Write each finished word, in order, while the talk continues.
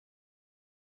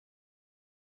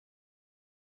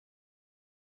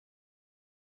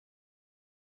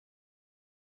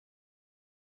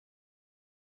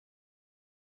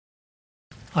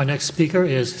Our next speaker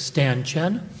is Sitan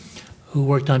Chen, who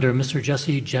worked under Mr.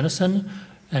 Jesse Geneson,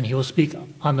 and he will speak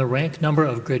on the rank number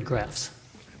of grid graphs.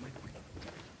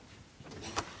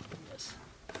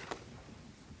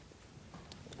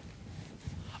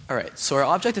 All right, so our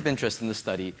object of interest in this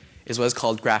study is what is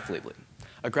called graph labeling.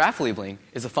 A graph labeling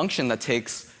is a function that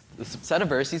takes the set of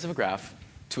vertices of a graph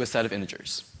to a set of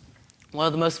integers. One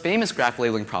of the most famous graph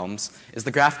labeling problems is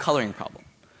the graph coloring problem.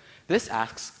 This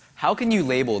asks, how can you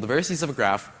label the vertices of a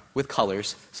graph with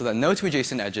colors so that no two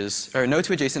adjacent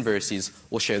vertices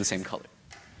will share the same color?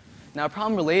 Now, a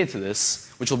problem related to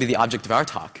this, which will be the object of our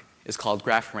talk, is called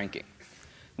graph ranking.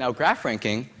 Now, graph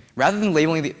ranking, rather than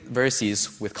labeling the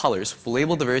vertices with colors, will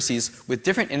label the vertices with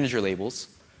different integer labels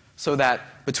so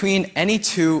that between any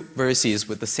two vertices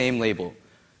with the same label,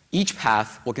 each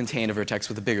path will contain a vertex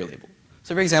with a bigger label.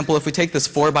 So, for example, if we take this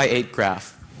 4x8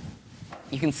 graph,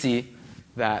 you can see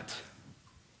that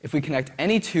if we connect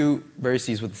any two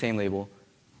vertices with the same label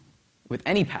with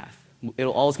any path, it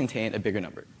will always contain a bigger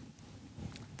number.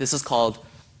 This is called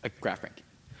a graph ranking.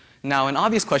 Now, an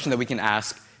obvious question that we can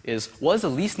ask is, what is the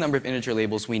least number of integer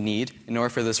labels we need in order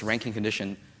for this ranking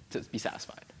condition to be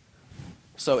satisfied?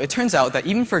 So it turns out that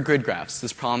even for grid graphs,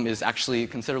 this problem is actually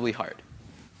considerably hard.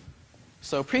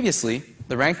 So previously,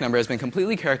 the rank number has been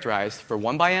completely characterized for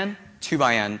 1 by n, 2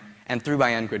 by n, and 3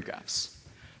 by n grid graphs.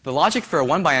 The logic for a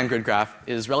 1 by n grid graph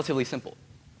is relatively simple.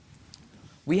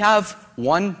 We have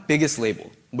one biggest label,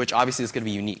 which obviously is going to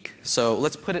be unique. So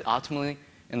let's put it optimally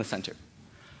in the center.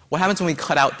 What happens when we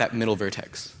cut out that middle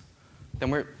vertex?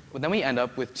 Then we end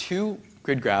up with two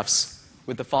grid graphs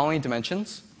with the following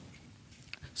dimensions.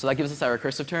 So that gives us our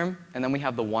recursive term, and then we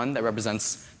have the 1 that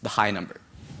represents the high number.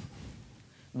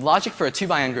 The logic for a 2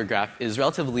 by n grid graph is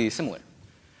relatively similar.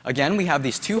 Again, we have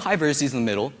these two high vertices in the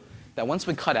middle that once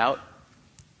we cut out,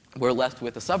 we're left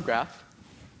with a subgraph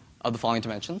of the following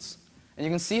dimensions. And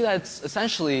you can see that it's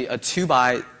essentially a 2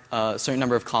 by a certain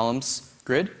number of columns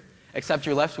grid, except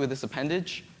you're left with this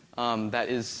appendage that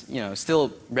is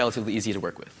still relatively easy to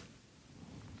work with.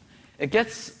 It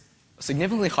gets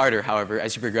significantly harder, however,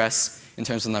 as you progress in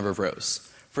terms of the number of rows.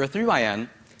 For a 3 by n,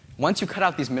 once you cut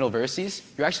out these middle vertices,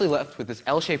 you're actually left with this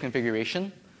L-shaped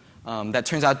configuration that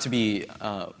turns out to be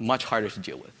much harder to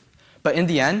deal with. But in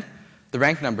the end, the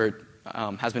rank number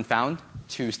has been found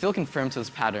to still conform to this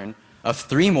pattern of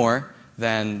 3 more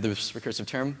than the recursive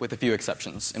term, with a few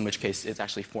exceptions, in which case it's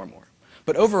actually 4 more.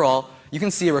 But overall, you can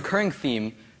see a recurring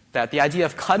theme that the idea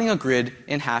of cutting a grid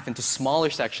in half into smaller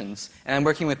sections and then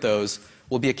working with those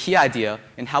will be a key idea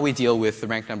in how we deal with the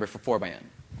rank number for 4 by n.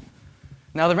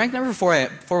 Now, the rank number for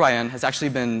 4 by n has actually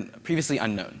been previously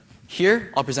unknown.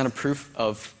 Here, I'll present a proof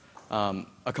of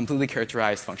a completely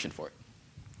characterized function for it.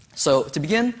 So to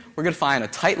begin, we're going to find a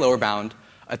tight lower bound,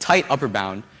 a tight upper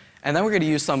bound, and then we're going to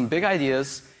use some big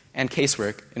ideas and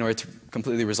casework in order to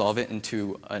completely resolve it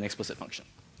into an explicit function.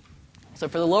 So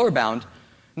for the lower bound,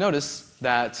 notice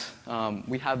that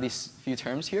we have these few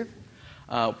terms here.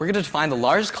 We're going to define the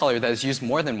largest color that is used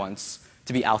more than once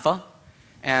to be alpha,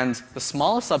 and the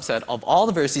smallest subset of all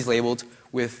the vertices labeled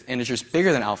with integers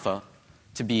bigger than alpha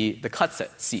to be the cut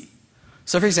set C.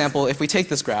 So for example, if we take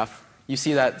this graph, you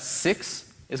see that 6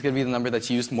 is going to be the number that's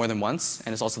used more than once,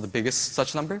 and it's also the biggest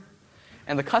such number.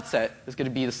 And the cut set is going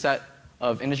to be the set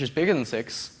of integers bigger than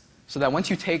 6, so that once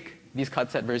you take these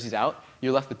cut set vertices out,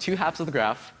 you're left with 2 halves of the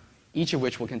graph, each of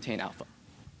which will contain alpha.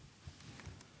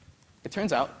 It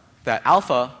turns out that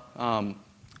alpha,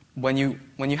 when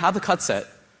you have the cut set,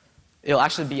 it'll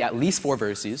actually be at least 4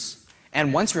 vertices,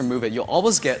 and once you remove it, you'll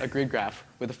always get a grid graph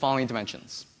with the following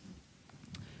dimensions.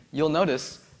 You'll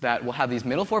notice that we'll have these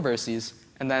middle 4 vertices,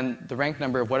 and then the rank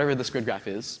number of whatever this grid graph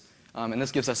is, and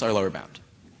this gives us our lower bound.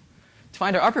 To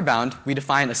find our upper bound, we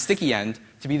define a sticky end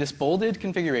to be this bolded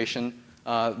configuration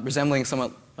resembling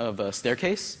somewhat of a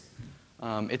staircase.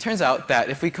 It turns out that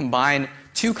if we combine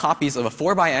 2 copies of a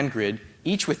 4 by n grid,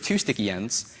 each with 2 sticky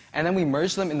ends, and then we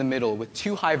merge them in the middle with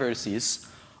 2 high vertices,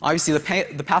 obviously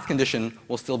the path condition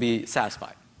will still be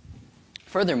satisfied.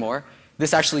 Furthermore,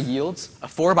 this actually yields a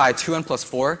 4 by 2n plus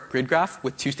 4 grid graph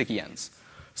with 2 sticky ends.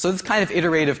 So this kind of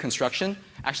iterative construction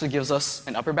actually gives us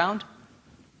an upper bound.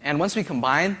 And once we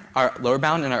combine our lower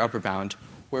bound and our upper bound,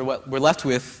 we're left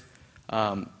with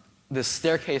this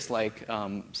staircase-like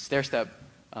stair-step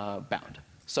bound.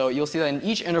 So you'll see that in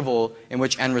each interval in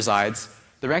which n resides,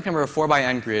 the rank number of 4 by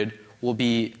n grid will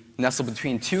be nestled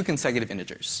between 2 consecutive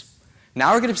integers.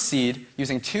 Now we're going to proceed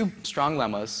using 2 strong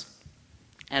lemmas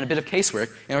and a bit of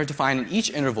casework in order to find in each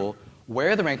interval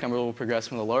where the rank number will progress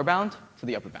from the lower bound to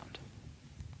the upper bound.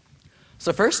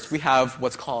 So first, we have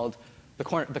what's called the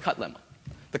cut lemma.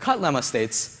 The cut lemma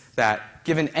states that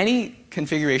given any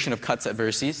configuration of cut set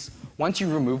vertices, once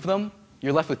you remove them,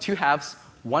 you're left with two halves,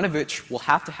 one of which will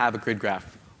have to have a grid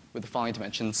graph with the following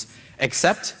dimensions,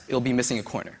 except it'll be missing a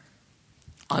corner.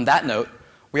 On that note,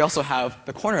 we also have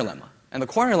the corner lemma. And the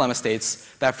corner lemma states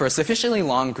that for a sufficiently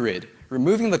long grid,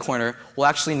 removing the corner will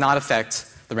actually not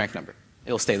affect the rank number.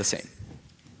 It'll stay the same.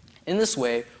 In this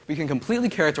way, we can completely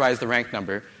characterize the rank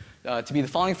number to be the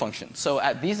following function. So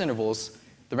at these intervals,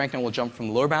 the rank number will jump from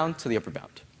the lower bound to the upper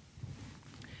bound.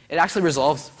 It actually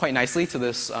resolves quite nicely to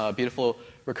this beautiful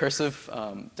recursive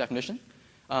definition.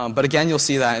 But again, you'll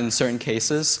see that in certain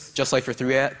cases, just like for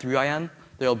 3IN,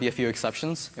 there will be a few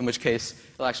exceptions, in which case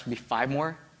it'll actually be 5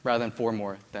 more rather than 4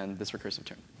 more than this recursive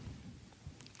term.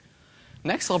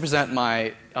 Next, I'll present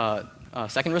my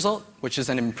second result, which is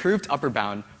an improved upper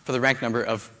bound for the rank number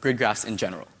of grid graphs in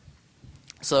general.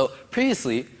 So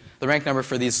previously, the rank number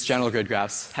for these general grid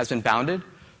graphs has been bounded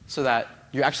so that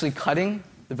you're actually cutting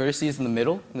the vertices in the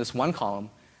middle in this one column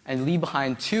and leave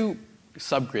behind 2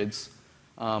 subgrids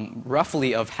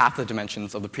roughly of half the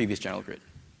dimensions of the previous general grid.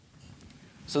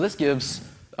 So this gives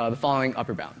the following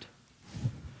upper bound.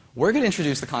 We're going to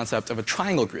introduce the concept of a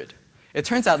triangle grid. It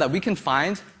turns out that we can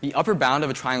find the upper bound of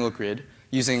a triangle grid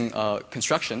using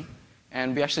construction,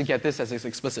 and we actually get this as its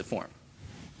explicit form.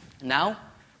 Now,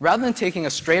 rather than taking a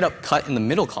straight up cut in the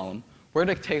middle column, we're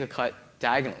going to take a cut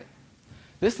diagonally.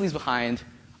 This leaves behind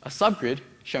a subgrid,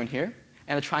 shown here,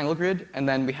 and a triangle grid, and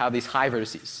then we have these high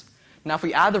vertices. Now, if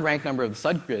we add the rank number of the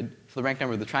subgrid to the rank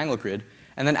number of the triangle grid,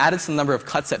 and then added some number of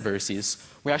cut set vertices,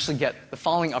 we actually get the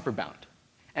following upper bound.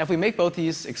 And if we make both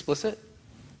these explicit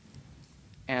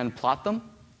and plot them,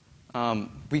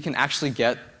 we can actually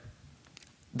get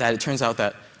that it turns out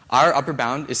that our upper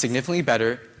bound is significantly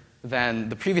better than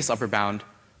the previous upper bound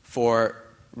for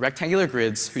rectangular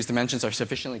grids whose dimensions are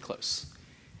sufficiently close.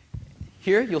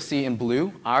 Here, you'll see in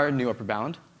blue our new upper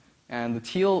bound, and the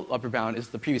teal upper bound is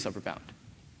the previous upper bound.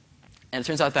 And it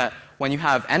turns out that when you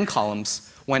have n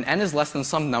columns, when n is less than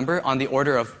some number on the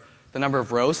order of the number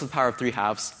of rows to the power of 3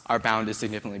 halves, our bound is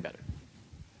significantly better.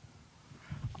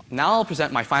 Now I'll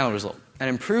present my final result, an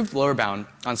improved lower bound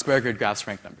on square grid graphs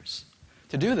rank numbers.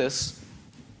 To do this,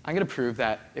 I'm going to prove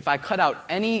that if I cut out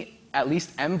any at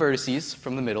least m vertices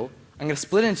from the middle, I'm going to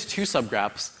split it into 2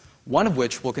 subgraphs, one of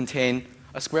which will contain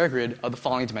a square grid of the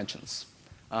following dimensions.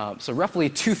 So roughly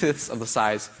 2/5 of the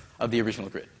size of the original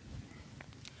grid.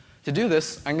 To do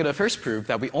this, I'm going to first prove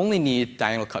that we only need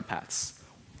diagonal cut paths.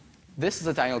 This is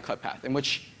a diagonal cut path in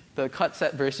which the cut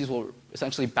set vertices will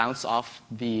essentially bounce off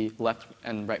the left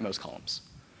and rightmost columns.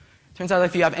 Turns out that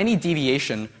if you have any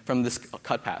deviation from this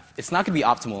cut path, it's not going to be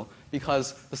optimal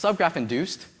because the subgraph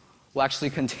induced will actually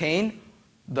contain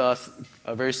the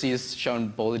vertices shown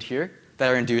bolded here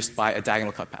that are induced by a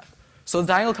diagonal cut path. So the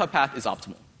diagonal cut path is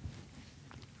optimal.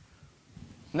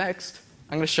 Next,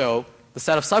 I'm going to show the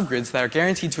set of subgrids that are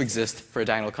guaranteed to exist for a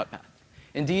diagonal cut path.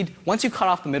 Indeed, once you cut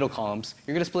off the middle columns,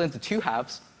 you're going to split into 2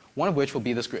 halves, one of which will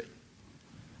be this grid.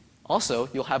 Also,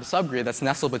 you'll have a subgrid that's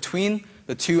nestled between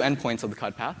the 2 endpoints of the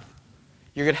cut path.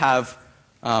 You're going to have,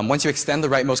 once you extend the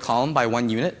rightmost column by 1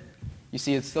 unit, you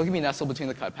see it's still going to be nestled between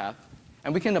the cut path.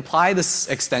 And we can apply this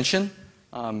extension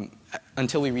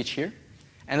until we reach here.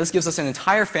 And this gives us an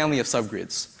entire family of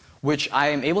subgrids, which I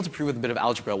am able to prove with a bit of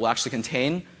algebra will actually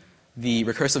contain the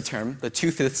recursive term, the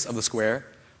 2/5 of the square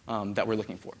that we're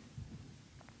looking for.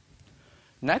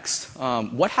 Next,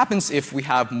 what happens if we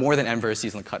have more than m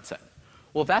vertices in the cut set?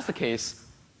 Well, if that's the case,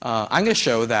 I'm going to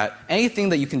show that anything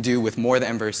that you can do with more than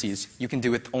m vertices, you can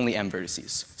do with only m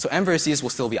vertices. So m vertices will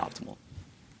still be optimal.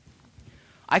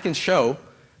 I can show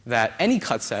that any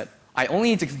cut set, I only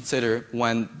need to consider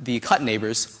when the cut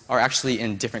neighbors are actually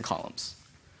in different columns.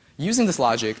 Using this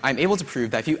logic, I'm able to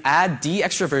prove that if you add d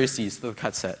extra vertices to the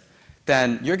cut set,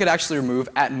 then you're going to actually remove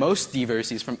at most d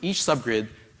vertices from each subgrid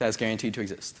that is guaranteed to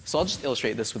exist. So I'll just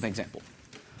illustrate this with an example.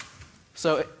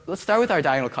 So let's start with our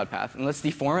diagonal cut path, and let's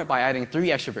deform it by adding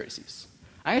 3 extra vertices.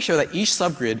 I'm going to show that each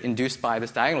subgrid induced by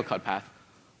this diagonal cut path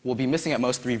will be missing at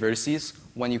most 3 vertices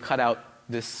when you cut out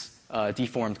this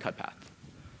deformed cut path.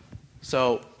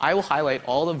 So I will highlight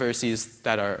all the vertices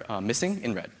that are missing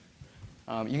in red.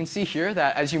 You can see here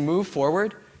that as you move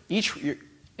forward,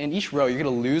 in each row you're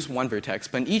going to lose 1 vertex,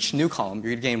 but in each new column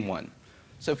you're going to gain 1.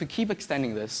 So if we keep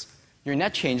extending this, your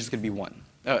net change is going to be 1.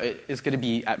 It's going to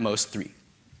be at most 3.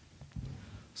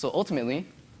 So ultimately,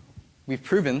 we've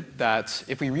proven that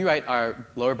if we rewrite our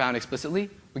lower bound explicitly,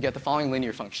 we get the following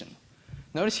linear function.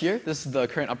 Notice here, this is the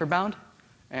current upper bound,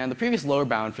 and the previous lower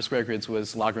bound for square grids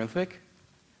was logarithmic.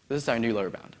 This is our new lower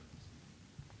bound.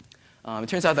 It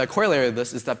turns out that a corollary of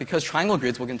this is that because triangle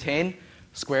grids will contain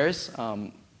squares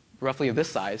roughly of this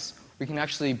size, we can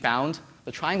actually bound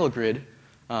the triangle grid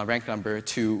rank number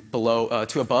to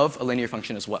above a linear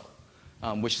function as well,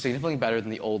 which is significantly better than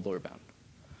the old lower bound.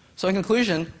 So in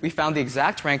conclusion, we found the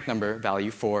exact rank number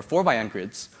value for 4x(n)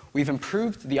 grids. We've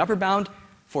improved the upper bound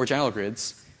for general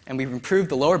grids, and we've improved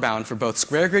the lower bound for both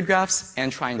square grid graphs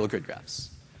and triangle grid graphs.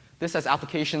 This has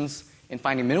applications in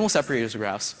finding minimal separators of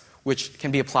graphs, which can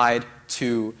be applied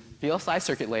to VLSI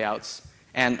circuit layouts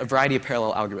and a variety of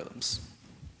parallel algorithms.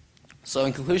 So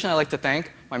in conclusion, I'd like to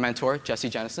thank my mentor, Jesse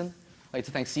Geneson. I'd like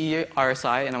to thank CEE,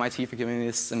 RSI, and MIT for giving me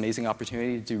this amazing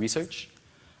opportunity to do research.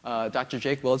 Dr.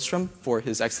 Jake Wildstrom for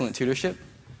his excellent tutorship.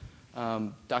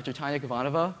 Dr. Tanya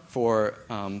Kavanova for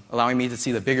allowing me to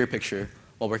see the bigger picture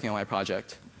while working on my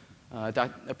project.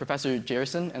 Professor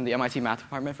Jerison and the MIT Math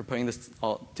Department for putting this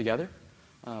all together.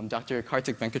 Dr.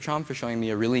 Kartik Venkatram for showing me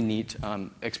a really neat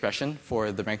expression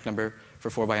for the rank number for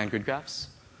 4x(n) grid graphs.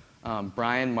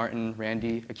 Brian, Martin,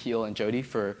 Randy, Akil, and Jody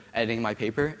for editing my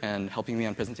paper and helping me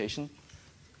on presentation.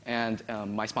 And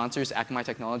my sponsors, Akamai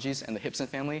Technologies and the Hipson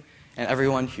family, and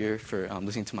everyone here for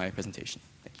listening to my presentation.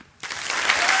 Thank you.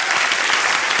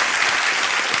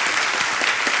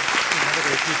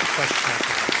 Repeat the question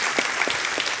after that.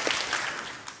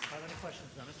 Are there any questions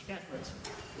now? Mr. Kent?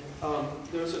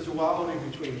 There's a duality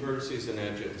between vertices and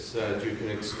edges. You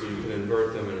can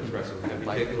invert them and express them. Have you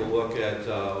taken a look at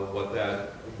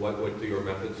what do your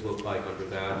methods look like under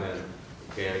that, and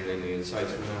gained any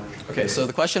insights from that? Okay, so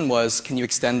the question was, can you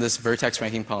extend this vertex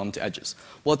ranking problem to edges?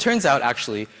 Well, it turns out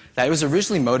actually that it was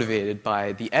originally motivated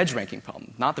by the edge ranking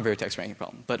problem, not the vertex ranking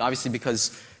problem. But obviously,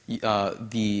 because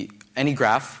any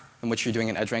graph in which you're doing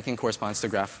an edge ranking corresponds to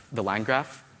the line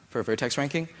graph for vertex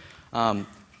ranking,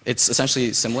 it's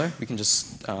essentially similar. We can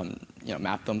just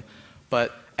map them.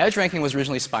 But edge ranking was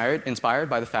originally inspired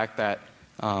by the fact that,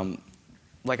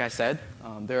 like I said,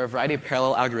 there are a variety of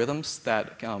parallel algorithms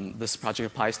that this project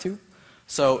applies to.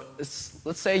 So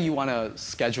let's say you want to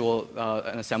schedule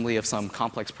an assembly of some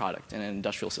complex product in an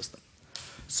industrial system.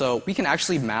 So we can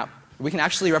actually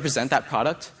represent that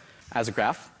product as a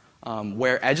graph,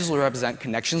 where edges will represent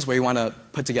connections where you want to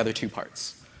put together two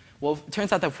parts. Well, it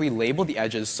turns out that if we label the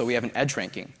edges so we have an edge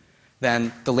ranking,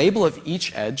 then the label of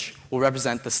each edge will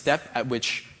represent the step at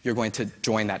which you're going to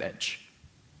join that edge.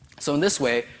 So in this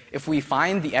way, if we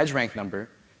find the edge rank number,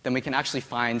 then we can actually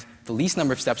find the least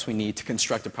number of steps we need to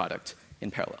construct a product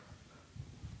in parallel.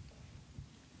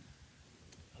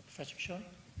 Professor Kishore?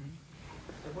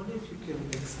 I wonder if you can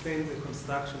explain the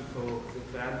construction for the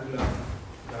triangular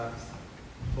graphs,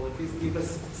 or at least give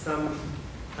us some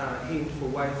hint for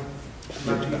why it's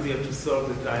much easier to solve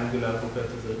the triangular compared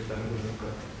to the triangular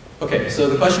graph. Okay, so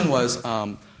the question was,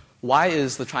 why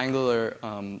is the triangular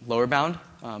lower bound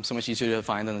so much easier to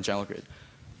find than the general grid?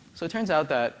 So it turns out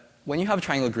that when you have a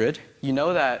triangle grid, you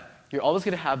know that you're always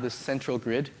going to have this central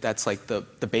grid that's like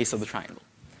the base of the triangle.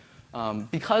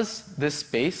 Because this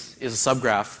base is a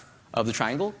subgraph of the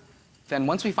triangle, then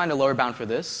once we find a lower bound for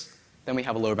this, then we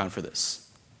have a lower bound for this.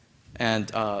 And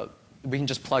we can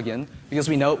just plug in, because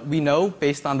we know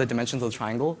based on the dimensions of the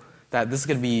triangle that this is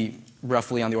going to be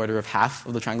roughly on the order of half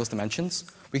of the triangle's dimensions.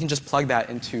 We can just plug that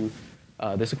into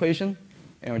this equation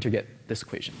in order to get this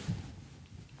equation.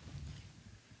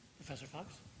 Professor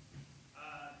Fox? Can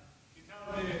you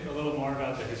tell me a little more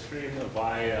about the history of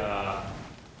why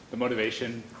the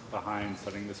motivation behind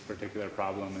studying this particular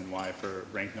problem and why for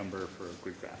rank number for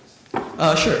grid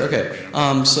graphs? Sure,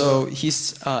 okay. So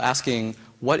he's asking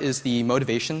what is the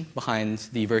motivation behind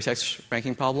the vertex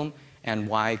ranking problem and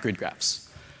why grid graphs.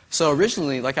 So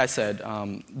originally, like I said,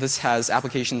 this has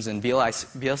applications in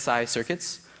VLSI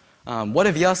circuits. What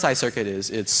a VLSI circuit is,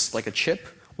 it's like a chip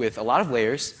with a lot of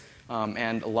layers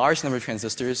and a large number of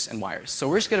transistors and wires. So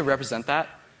we're just going to represent that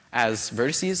as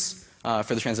vertices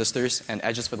for the transistors and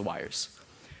edges for the wires.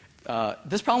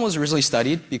 This problem was originally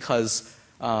studied because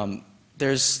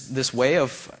there's this way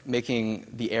of making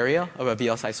the area of a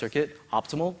VLSI circuit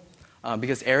optimal,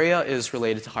 because area is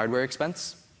related to hardware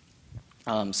expense,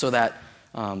 so that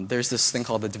there's this thing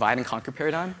called the divide and conquer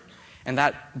paradigm, and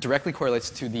that directly correlates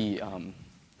to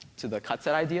the cut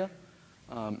set idea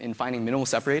in finding minimal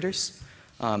separators.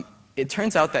 It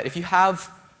turns out that if you have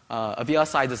a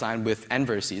VLSI design with n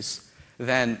vertices,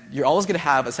 then you're always going to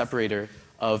have a separator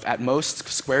of at most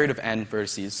square root of n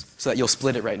vertices, so that you'll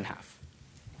split it right in half.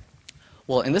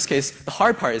 Well, in this case, the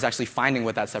hard part is actually finding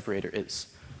what that separator is.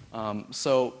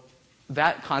 So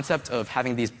that concept of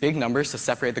having these big numbers to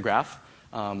separate the graph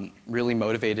really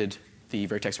motivated the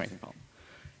vertex ranking problem.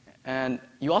 And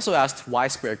you also asked why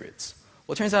square grids.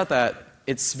 Well, it turns out that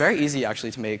it's very easy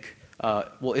actually to make,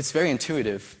 it's very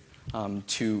intuitive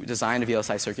to design a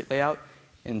VLSI circuit layout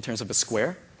in terms of a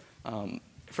square.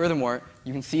 Furthermore,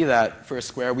 you can see that for a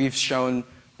square, we've shown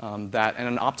that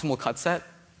an optimal cut set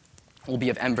will be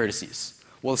of m vertices.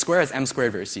 Well, the square has m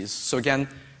squared vertices. So again,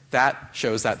 that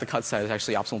shows that the cut set is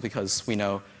actually optimal because we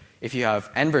know if you have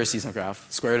n vertices in a graph,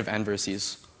 the square root of n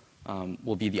vertices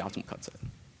will be the optimal cut set.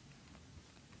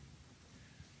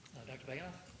 Dr.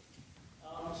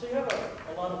 Baganoff? So you have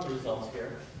a lot of results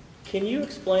here. Can you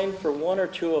explain for one or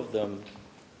two of them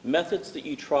methods that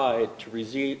you tried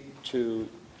to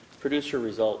produce your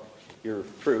result, your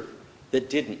proof, that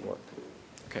didn't work?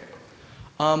 Okay.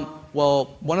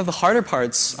 Well, one of the harder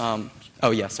parts,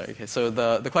 Okay, so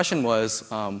the question was,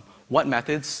 what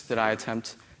methods did I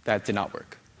attempt that did not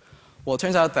work? Well, it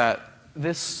turns out that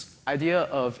this idea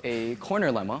of a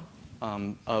corner lemma,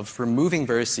 of removing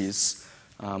vertices,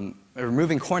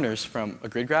 removing corners from a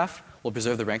grid graph will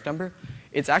preserve the rank number.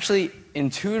 It's actually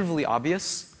intuitively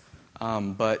obvious,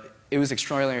 but it was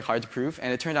extraordinarily hard to prove,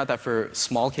 and it turned out that for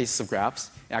small cases of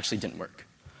graphs, it actually didn't work.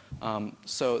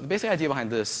 So the basic idea behind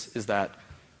this is that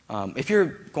if you're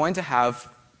going to have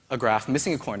a graph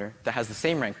missing a corner that has the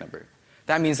same rank number,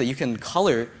 that means that you can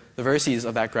color the vertices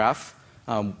of that graph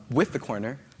with the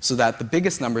corner so that the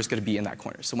biggest number is going to be in that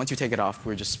corner. So once you take it off,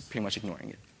 we're just pretty much ignoring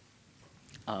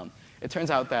it. It turns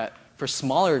out that for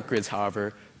smaller grids,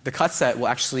 however, the cut set will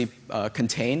actually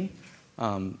contain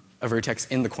a vertex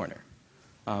in the corner.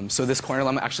 So this corner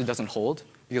lemma actually doesn't hold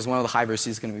because one of the high vertices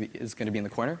is going to be in the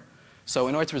corner. So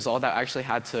in order to resolve that, I actually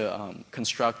had to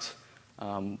construct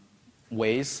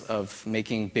ways of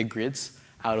making big grids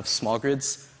out of small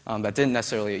grids that didn't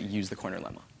necessarily use the corner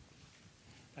lemma.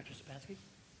 Dr. Stepansky?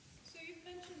 So you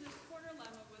mentioned this corner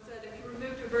lemma was that if you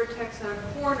removed a vertex and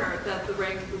a corner, that the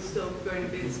rank was still going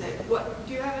to be the same.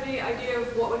 Do you have any idea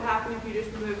of what would happen if you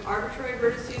just removed arbitrary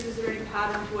vertices? Is there any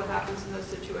pattern to what happens in those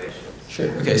situations? Sure.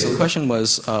 Okay, so the question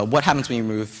was, what happens when you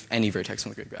remove any vertex from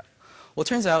the grid graph? Well, it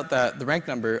turns out that the rank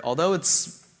number, although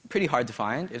it's pretty hard to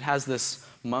find, it has this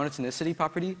monotonicity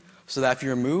property, so that if you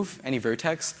remove any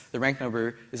vertex, the rank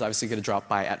number is obviously going to drop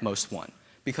by at most 1.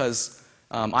 Because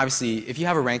obviously, if you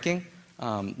have a ranking,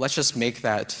 let's just make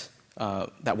that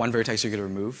one vertex you're going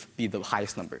to remove be the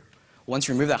highest number. Once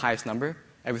you remove that highest number,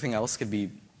 everything else could be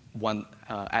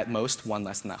at most 1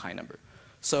 less than that high number.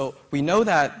 So we know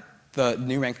that the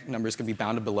new rank number is going to be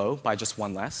bounded below by just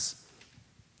 1 less.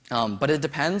 But it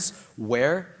depends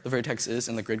where the vertex is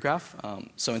in the grid graph.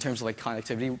 So in terms of like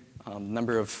connectivity,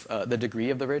 number of the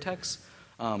degree of the vertex,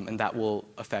 and that will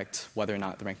affect whether or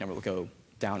not the rank number will go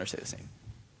down or stay the same.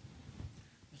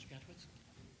 Mr.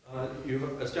 Gantwitz?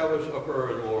 You've established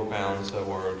upper and lower bounds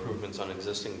or improvements on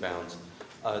existing bounds.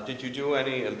 Did you do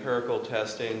any empirical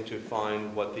testing to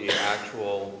find what the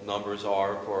actual numbers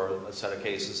are for a set of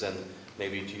cases and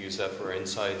maybe to use that for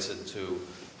insights into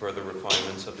further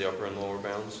refinements of the upper and lower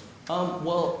bounds?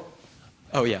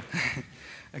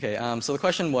 Okay, so the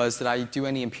question was, did I do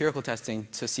any empirical testing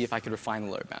to see if I could refine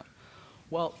the lower bound?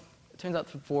 Well, it turns out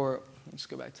let's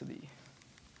go back to the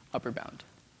upper bound.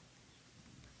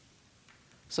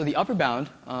 So the upper bound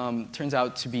turns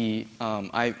out to be,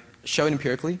 I showed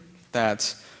empirically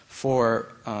that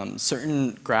for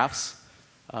certain graphs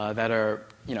that are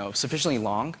sufficiently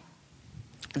long,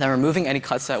 that removing any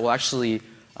cut set will actually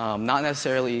not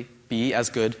necessarily be as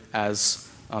good as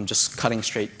just cutting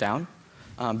straight down.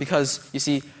 Because, you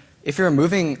see, if you're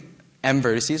removing m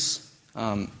vertices,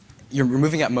 you're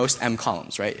removing at most m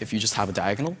columns, right, if you just have a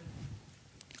diagonal.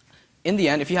 In the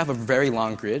end, if you have a very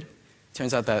long grid, it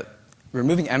turns out that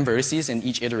removing m vertices in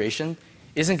each iteration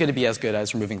isn't going to be as good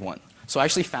as removing 1. So I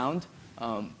actually found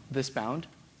this bound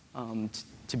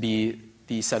to be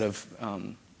the set of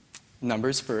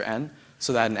numbers for n,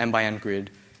 so that an m by n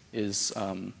grid is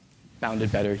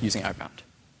bounded better using our bound.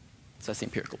 So that's the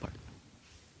empirical part.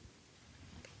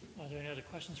 Are there any other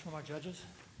questions from our judges?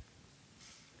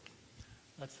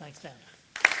 Let's thank Stan.